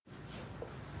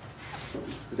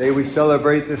Today we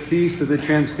celebrate the Feast of the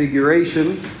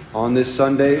Transfiguration on this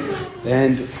Sunday,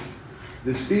 and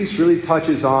this feast really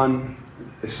touches on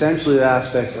essentially the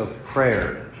aspects of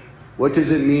prayer. What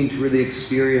does it mean to really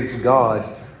experience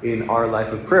God in our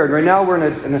life of prayer? And right now we're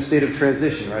in a state of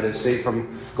transition, right? A state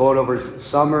from going over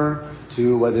summer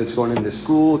to whether it's going into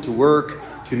school, to work,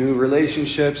 to new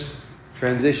relationships,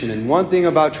 transition. And one thing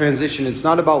about transition, it's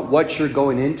not about what you're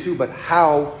going into, but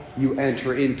how you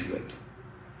enter into it.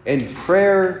 And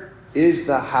prayer is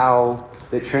the how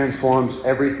that transforms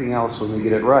everything else when we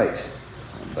get it right.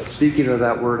 But speaking of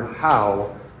that word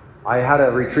how, I had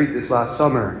a retreat this last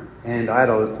summer, and I had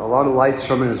a lot of lights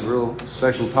from it. It was a real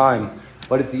special time.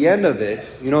 But at the end of it,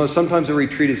 sometimes a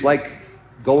retreat is like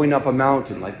going up a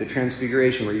mountain, like the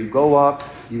Transfiguration, where you go up,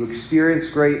 you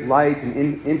experience great light and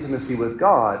intimacy with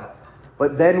God,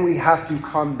 but then we have to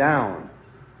come down.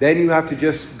 Then you have to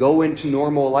just go into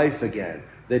normal life again,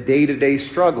 the day-to-day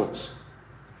struggles.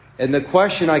 And the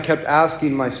question I kept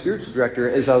asking my spiritual director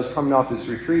as I was coming off this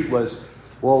retreat was,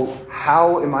 well,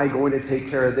 how am I going to take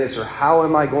care of this? Or how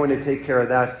am I going to take care of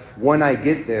that when I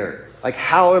get there? Like,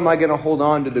 how am I going to hold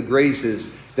on to the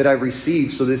graces that I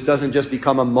received so this doesn't just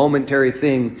become a momentary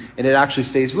thing and it actually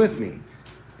stays with me?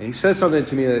 And he said something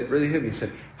to me that really hit me. He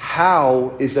said,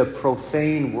 how is a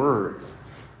profane word.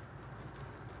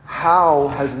 How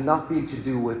has nothing to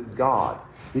do with God.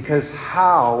 Because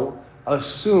how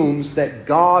assumes that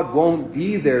God won't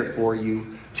be there for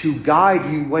you to guide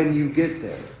you when you get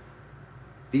there.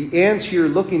 The answer you're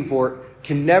looking for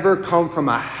can never come from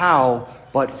a how,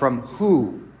 but from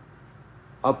who.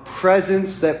 A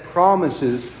presence that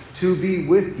promises to be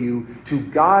with you, to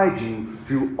guide you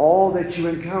through all that you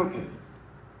encounter.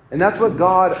 And that's what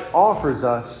God offers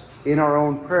us in our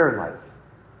own prayer life.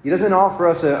 He doesn't offer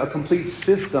us a complete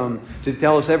system to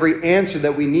tell us every answer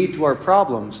that we need to our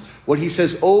problems. What he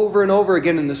says over and over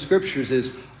again in the scriptures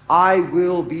is, I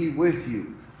will be with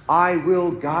you. I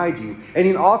will guide you.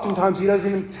 And oftentimes he doesn't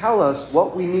even tell us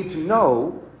what we need to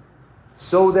know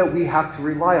so that we have to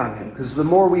rely on him. Because the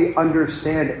more we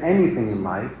understand anything in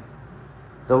life,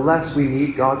 the less we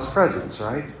need God's presence,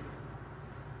 right?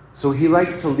 So he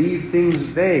likes to leave things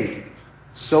vague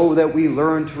so that we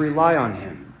learn to rely on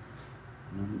him.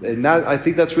 And I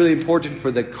think that's really important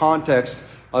for the context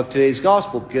of today's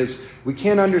gospel, because we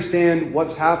can't understand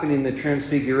what's happening in the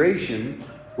Transfiguration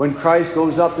when Christ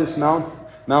goes up this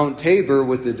Mount Tabor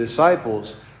with the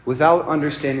disciples without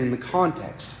understanding the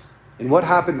context. And what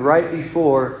happened right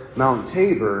before Mount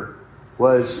Tabor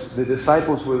was the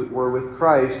disciples were with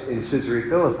Christ in Caesarea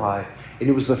Philippi, and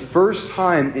it was the first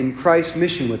time in Christ's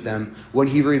mission with them when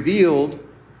he revealed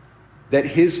that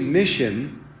his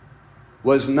mission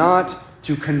was not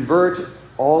to convert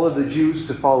all of the Jews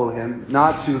to follow him,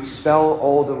 not to expel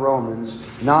all the Romans,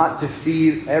 not to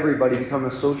feed everybody, become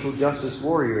a social justice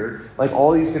warrior, like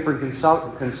all these different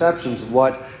conceptions of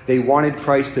what they wanted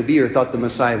Christ to be or thought the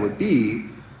Messiah would be.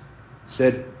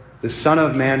 Said, the Son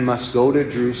of Man must go to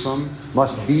Jerusalem,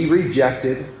 must be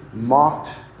rejected, mocked,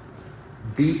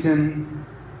 beaten,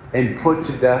 and put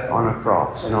to death on a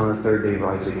cross, and on the third day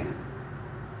rise again.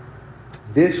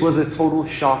 This was a total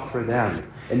shock for them.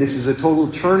 And this is a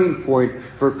total turning point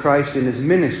for Christ in his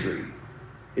ministry.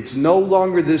 It's no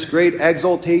longer this great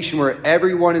exaltation where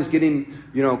everyone is getting,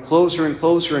 closer and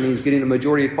closer and he's getting a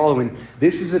majority of following.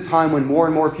 This is a time when more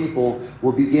and more people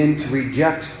will begin to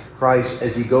reject Christ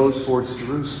as he goes towards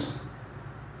Jerusalem.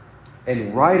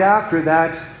 And right after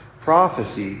that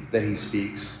prophecy that he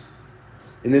speaks,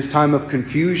 in this time of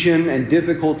confusion and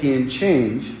difficulty and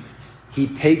change, he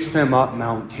takes them up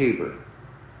Mount Tabor.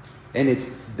 And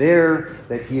it's there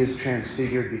that he is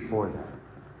transfigured before them.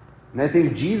 And I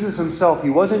think Jesus himself, he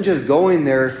wasn't just going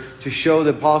there to show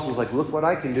the apostles, like, look what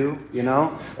I can do,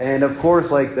 And of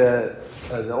course, like the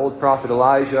old prophet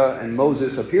Elijah and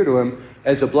Moses appear to him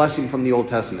as a blessing from the Old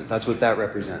Testament. That's what that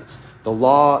represents. The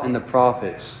law and the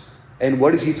prophets. And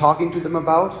what is he talking to them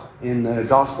about? In the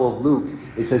Gospel of Luke,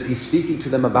 it says he's speaking to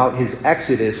them about his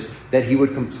exodus that he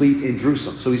would complete in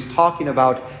Jerusalem. So he's talking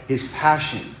about his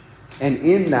passion. And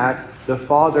in that, the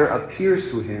Father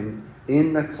appears to him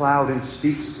in the cloud and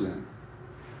speaks to him.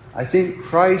 I think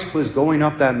Christ was going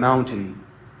up that mountain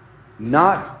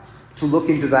not to look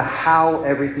into the how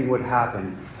everything would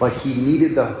happen, but he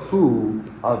needed the who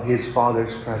of his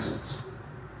Father's presence.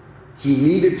 He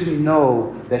needed to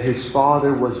know that his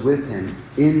Father was with him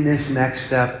in this next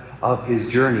step of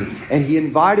his journey. And he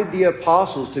invited the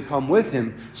apostles to come with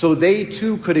him so they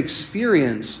too could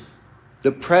experience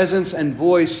the presence and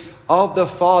voice of the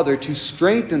Father to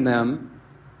strengthen them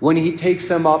when he takes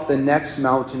them up the next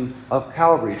mountain of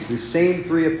Calvary. It's the same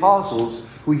three apostles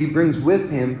who he brings with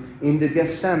him into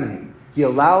Gethsemane. He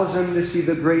allows them to see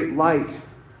the great light,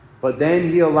 but then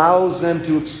he allows them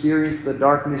to experience the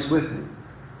darkness with him.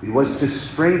 It was to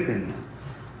strengthen them.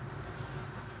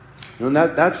 And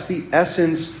that's the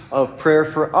essence of prayer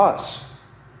for us.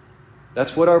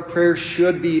 That's what our prayer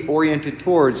should be oriented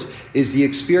towards, is the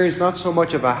experience not so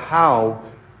much of a how,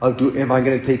 am I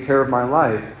going to take care of my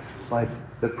life, but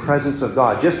the presence of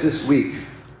God. Just this week,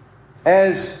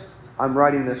 as I'm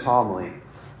writing this homily,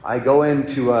 I go in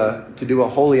to do a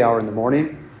holy hour in the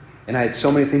morning, and I had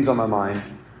so many things on my mind,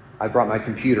 I brought my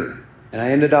computer. And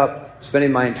I ended up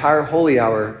spending my entire holy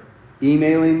hour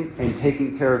emailing and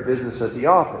taking care of business at the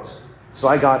office. So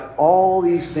I got all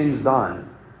these things done.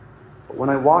 But when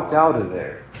I walked out of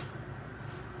there,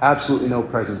 absolutely no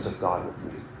presence of God with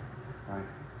me. Right?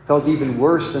 Felt even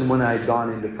worse than when I had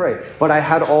gone in to pray. But I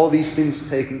had all these things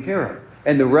taken care of.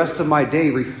 And the rest of my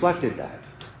day reflected that.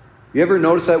 You ever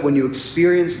notice that when you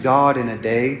experience God in a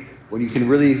day, when you can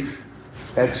really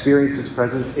experience His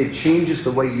presence, it changes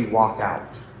the way you walk out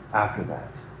after that.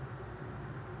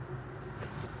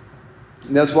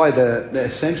 And that's why the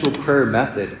essential prayer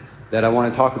method that I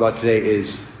want to talk about today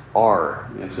is R.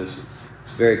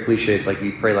 It's very cliche. It's like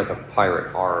you pray like a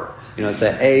pirate. R. It's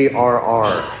that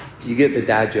A.R.R. You get the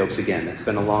dad jokes again. It's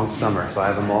been a long summer, so I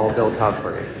have them all built up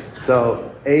for you.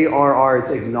 So A.R.R.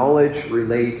 It's acknowledge,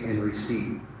 relate, and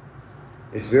receive.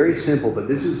 It's very simple, but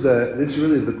this is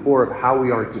really the core of how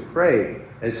we are to pray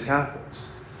as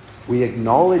Catholics. We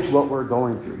acknowledge what we're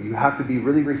going through. You have to be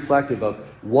really reflective of,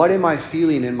 what am I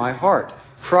feeling in my heart?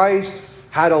 Christ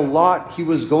had a lot he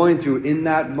was going through in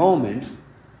that moment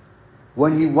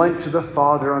when he went to the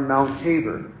Father on Mount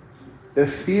Tabor. The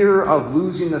fear of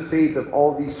losing the faith of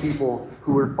all these people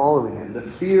who were following him. The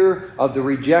fear of the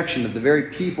rejection of the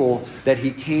very people that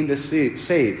he came to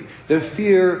save. The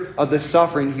fear of the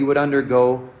suffering he would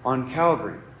undergo on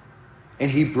Calvary. And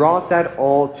he brought that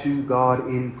all to God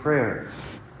in prayer.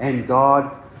 And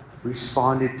God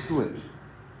responded to it.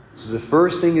 So the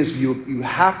first thing is you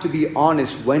have to be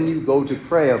honest when you go to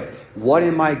pray of, what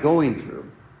am I going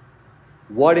through?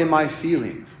 What am I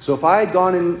feeling? So if I had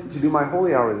gone in to do my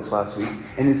holy hour this last week,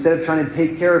 and instead of trying to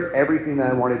take care of everything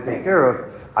that I wanted to take care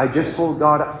of, I just told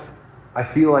God, I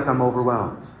feel like I'm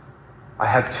overwhelmed. I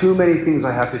have too many things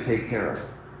I have to take care of.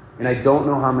 And I don't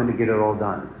know how I'm going to get it all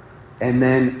done. And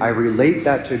then I relate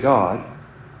that to God,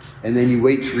 and then you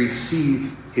wait to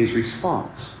receive His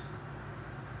response.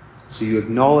 So you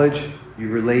acknowledge, you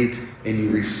relate, and you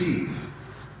receive.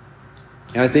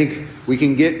 And I think we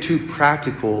can get too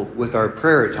practical with our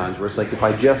prayer at times, where it's like, if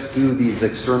I just do these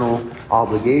external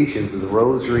obligations of the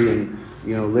rosary and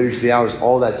liturgy of the hours,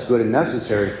 all that's good and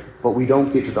necessary, but we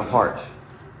don't get to the heart.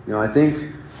 I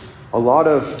think a lot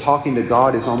of talking to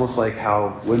God is almost like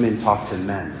how women talk to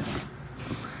men.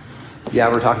 Yeah,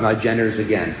 we're talking about genders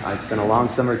again. It's been a long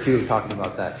summer too of talking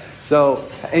about that. So,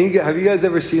 have you guys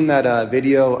ever seen that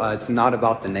video, It's Not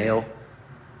About the Nail?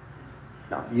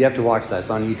 No, you have to watch that. It's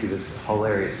on YouTube. It's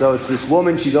hilarious. So it's this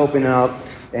woman, she's opening up,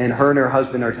 and her and her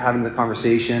husband are having the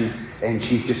conversation, and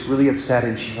she's just really upset,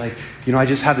 and she's like, I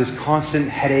just have this constant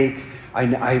headache.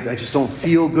 I just don't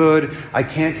feel good. I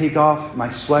can't take off my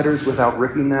sweaters without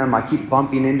ripping them. I keep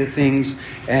bumping into things,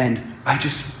 and I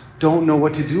just don't know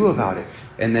what to do about it.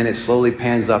 And then it slowly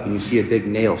pans up, and you see a big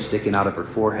nail sticking out of her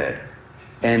forehead.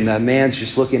 And the man's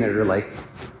just looking at her like,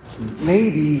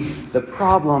 maybe the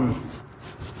problem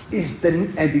is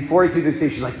and before he could even say,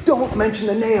 she's like, don't mention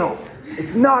the nail.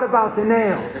 It's not about the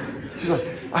nail. She's like,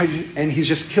 and he's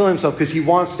just killing himself because he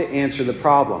wants to answer the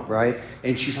problem, right?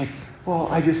 And she's like, well,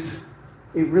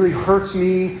 it really hurts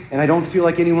me, and I don't feel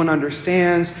like anyone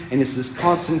understands, and it's this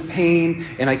constant pain,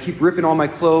 and I keep ripping all my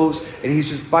clothes, and he's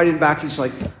just biting back. He's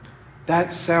like,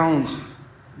 that sounds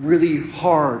really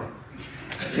hard.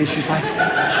 And she's like,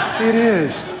 it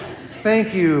is.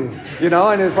 Thank you.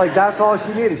 And it's like, that's all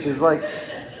she needed. She's like,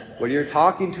 when you're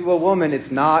talking to a woman,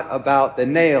 it's not about the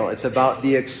nail. It's about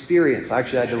the experience.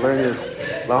 Actually, I had to learn this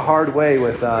the hard way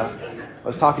with, I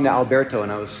was talking to Alberto,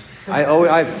 and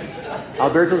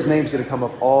Alberto's name's going to come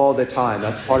up all the time.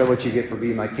 That's part of what you get for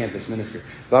being my campus minister.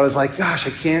 But I was like, gosh,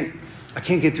 I can't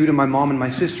get through to my mom and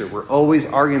my sister. We're always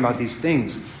arguing about these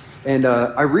things. And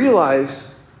I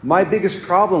realized my biggest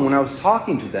problem when I was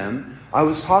talking to them, I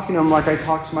was talking to them like I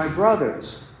talk to my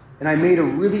brothers. And I made a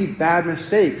really bad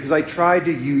mistake because I tried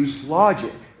to use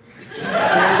logic.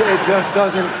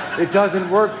 And it doesn't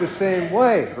work the same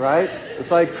way, right? It's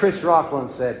like Chris Rock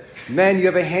once said, men, you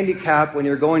have a handicap when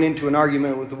you're going into an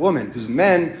argument with a woman. Because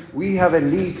men, we have a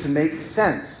need to make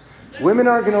sense. Women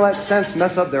aren't going to let sense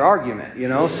mess up their argument,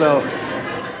 So,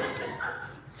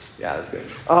 yeah, that's good.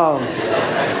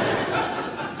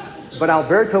 but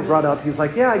Alberto brought up, he's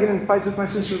like, yeah, I get in fights with my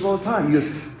sisters all the time. He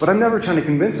goes, but I'm never trying to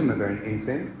convince them of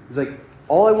anything. He's like,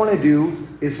 all I want to do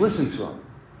is listen to them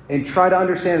and try to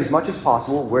understand as much as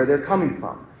possible where they're coming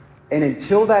from. And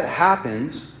until that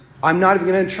happens, I'm not even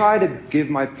going to try to give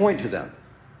my point to them.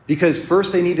 Because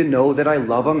first they need to know that I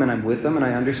love them and I'm with them and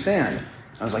I understand.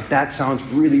 I was like, that sounds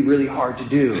really, really hard to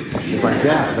do. He's like,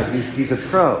 yeah, but he's a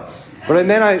pro. But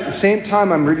then at the same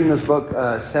time, I'm reading this book,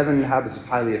 7 Habits of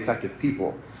Highly Effective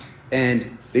People.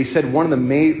 And they said one of the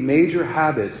major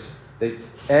habits that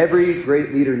every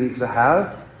great leader needs to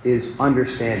have is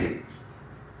understanding.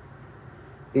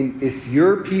 And if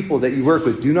your people that you work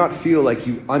with do not feel like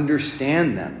you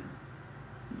understand them,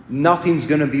 nothing's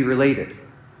going to be related.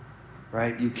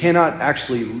 Right? You cannot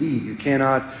actually lead. You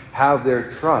cannot have their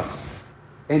trust.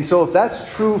 And so if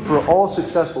that's true for all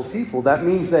successful people, that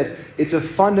means that it's a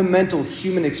fundamental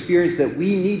human experience that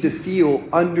we need to feel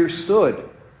understood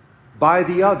by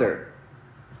the other.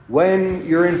 When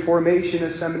you're in formation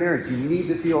as seminarians, you need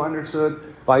to feel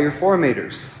understood by your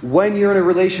formators. When you're in a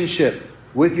relationship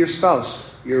with your spouse,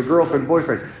 your girlfriend,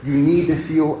 boyfriend, you need to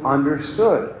feel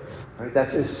understood. Right?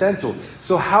 That's essential.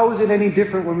 So how is it any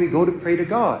different when we go to pray to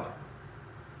God?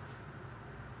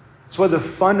 So the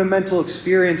fundamental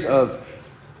experience of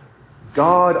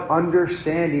God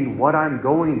understanding what I'm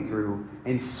going through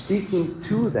and speaking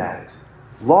to that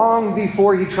long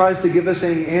before he tries to give us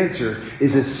any answer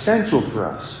is essential for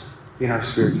us in our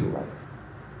spiritual life.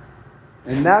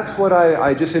 And that's what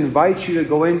I just invite you to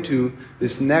go into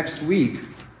this next week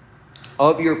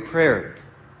of your prayer.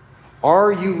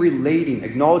 Are you relating,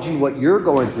 acknowledging what you're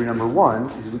going through, number one,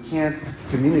 because we can't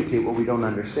communicate what we don't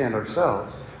understand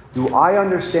ourselves. Do I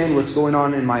understand what's going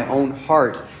on in my own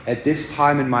heart at this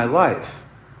time in my life?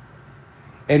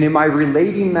 And am I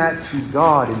relating that to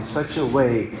God in such a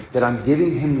way that I'm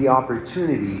giving him the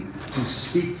opportunity to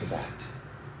speak to that?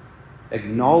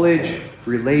 Acknowledge,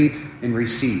 relate, and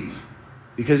receive.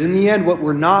 Because in the end, what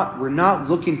we're not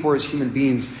looking for as human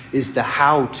beings is the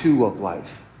how-to of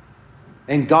life.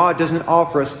 And God doesn't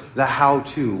offer us the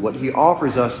how-to. What he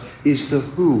offers us is the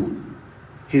who,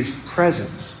 his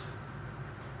presence.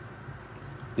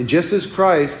 And just as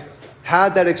Christ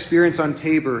had that experience on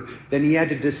Tabor, then he had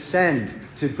to descend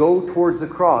to go towards the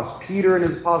cross. Peter and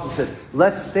his apostles said,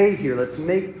 let's stay here. Let's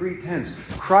make 3 tents.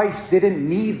 Christ didn't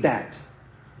need that.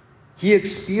 He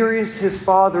experienced his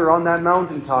Father on that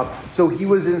mountaintop, so he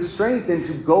was strengthened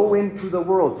to go into the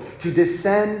world, to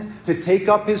descend, to take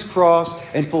up his cross,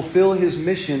 and fulfill his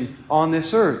mission on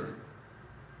this earth.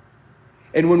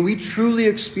 And when we truly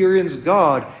experience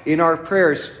God in our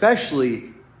prayer, especially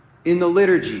in the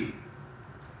liturgy,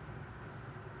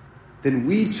 then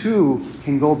we too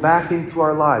can go back into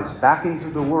our lives, back into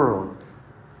the world,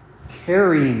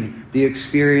 carrying the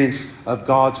experience of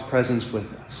God's presence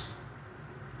with us.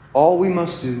 All we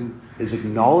must do is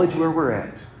acknowledge where we're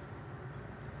at,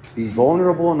 be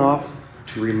vulnerable enough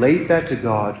to relate that to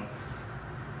God,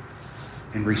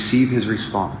 and receive his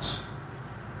response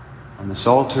on this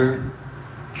altar,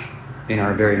 in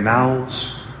our very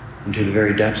mouths, into the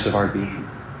very depths of our being.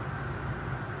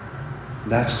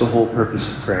 That's the whole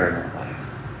purpose of prayer in our life.